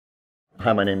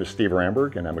Hi, my name is Steve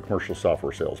Ramberg, and I'm a commercial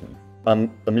software salesman.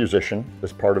 I'm a musician.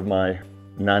 As part of my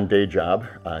non-day job,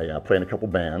 I play in a couple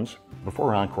bands.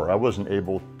 Before Encour, I wasn't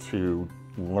able to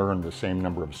learn the same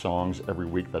number of songs every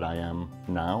week that I am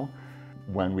now.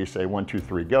 When we say 1, 2,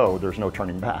 3, go, there's no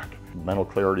turning back. Mental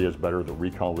clarity is better, the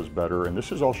recall is better, and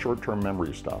this is all short-term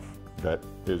memory stuff that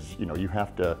is, you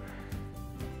have to,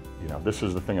 this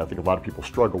is the thing I think a lot of people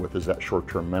struggle with, is that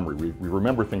short-term memory. We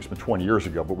remember things from 20 years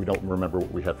ago, but we don't remember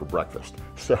what we had for breakfast.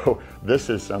 So this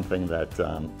is something that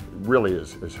really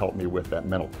has helped me with that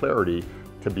mental clarity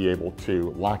to be able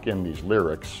to lock in these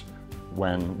lyrics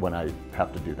when I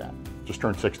have to do that. Just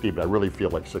turned 60, but I really feel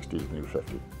like 60 is the new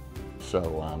 50.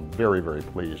 So I'm very, very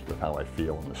pleased with how I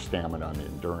feel, and the stamina and the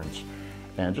endurance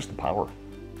and just the power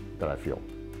that I feel.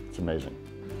 It's amazing.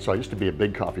 So I used to be a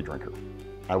big coffee drinker.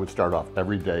 I would start off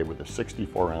every day with a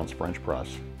 64-ounce French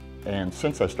press. And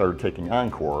since I started taking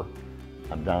Encour,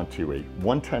 I'm down to a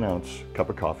 110-ounce cup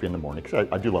of coffee in the morning, because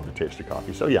I do love the taste of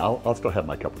coffee. So yeah, I'll still have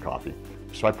my cup of coffee.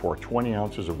 So I pour 20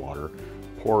 ounces of water,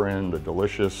 pour in the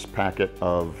delicious packet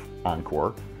of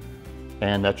Encour,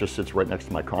 and that just sits right next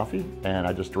to my coffee, and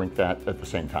I just drink that at the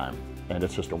same time. And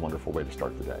it's just a wonderful way to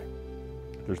start the day.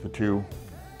 There's the two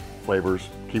flavors,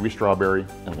 kiwi strawberry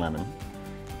and lemon,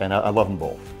 and I love them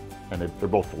both. And they're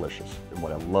both delicious. And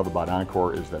what I love about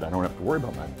Encour is that I don't have to worry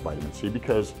about my vitamin C,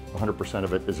 because 100%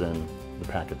 of it is in the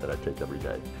packet that I take every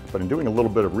day. But in doing a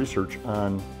little bit of research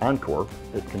on Encour,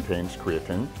 it contains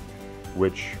creatine,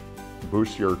 which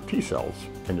boosts your T cells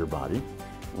in your body,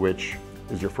 which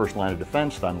is your first line of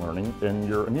defense, I'm learning, in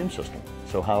your immune system.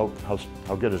 So how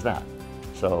good is that?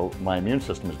 So my immune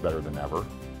system is better than ever,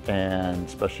 and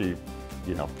especially,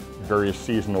 various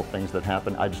seasonal things that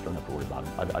happen, I just don't have to worry about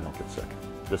them. I don't get sick.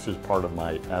 This is part of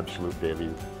my absolute daily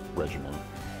regimen.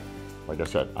 Like I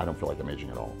said, I don't feel like I'm aging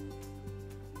at all.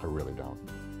 I really don't.